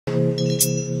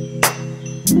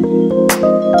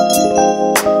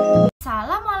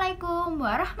Assalamualaikum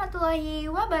warahmatullahi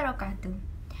wabarakatuh.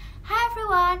 Hi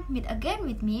everyone, meet again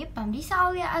with me, Pamrisha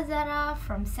Aulia Azzahra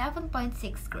from 7.6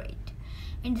 grade.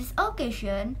 In this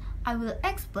occasion, I will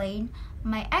explain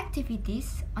my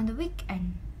activities on the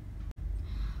weekend.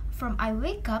 From I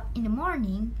wake up in the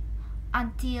morning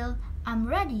until I'm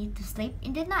ready to sleep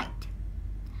in the night.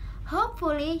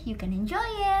 Hopefully you can enjoy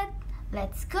it.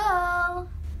 Let's go!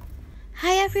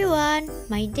 Hi everyone,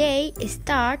 my day is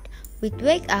start with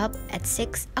wake up at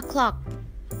 6 o'clock.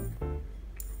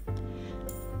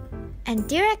 And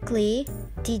directly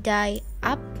did I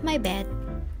up my bed.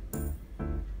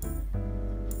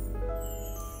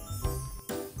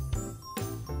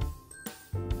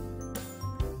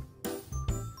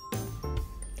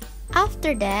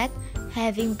 After that,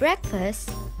 having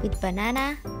breakfast with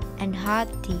banana and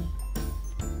hot tea.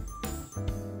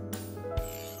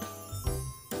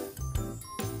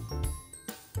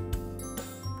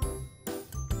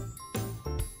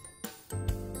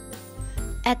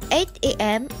 At 8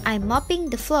 a.m., I'm mopping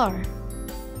the floor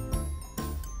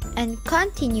and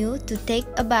continue to take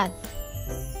a bath.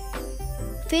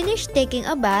 Finish taking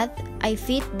a bath, I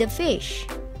feed the fish.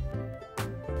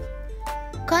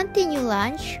 Continue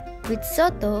lunch with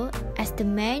suatu as the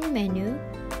main menu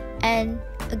and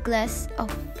a glass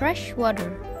of fresh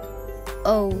water.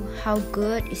 Oh, how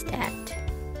good is that?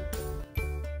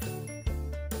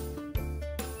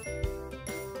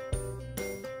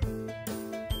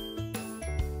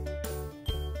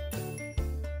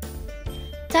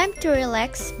 Time to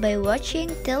relax by watching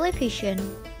television.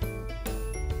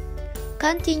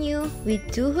 Continue with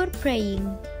duhur praying.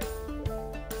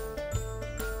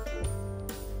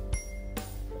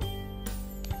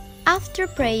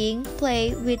 After praying,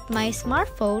 play with my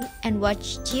smartphone and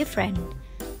watch G-Friend.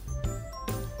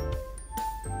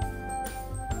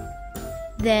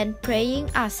 Then praying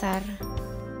asar.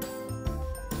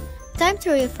 Time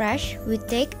to refresh, we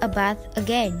take a bath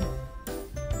again.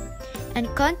 And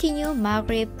continue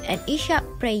Maghrib and Isya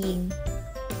praying.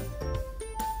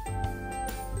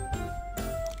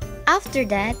 After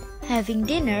that, having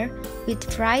dinner with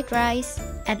fried rice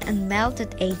and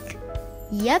unmelted egg.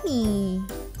 Yummy!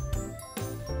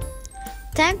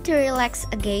 Time to relax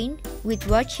again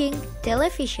with watching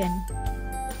television.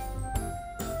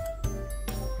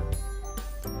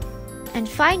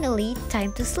 And finally,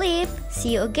 time to sleep.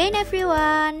 See you again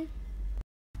everyone!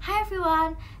 Hi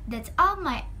everyone, that's all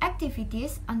my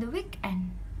activities on the weekend.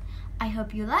 I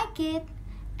hope you like it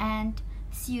and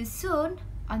see you soon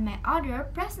on my other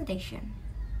presentation.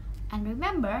 And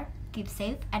remember, keep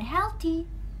safe and healthy.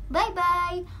 Bye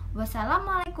bye.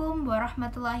 Wassalamualaikum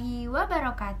warahmatullahi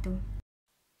wabarakatuh.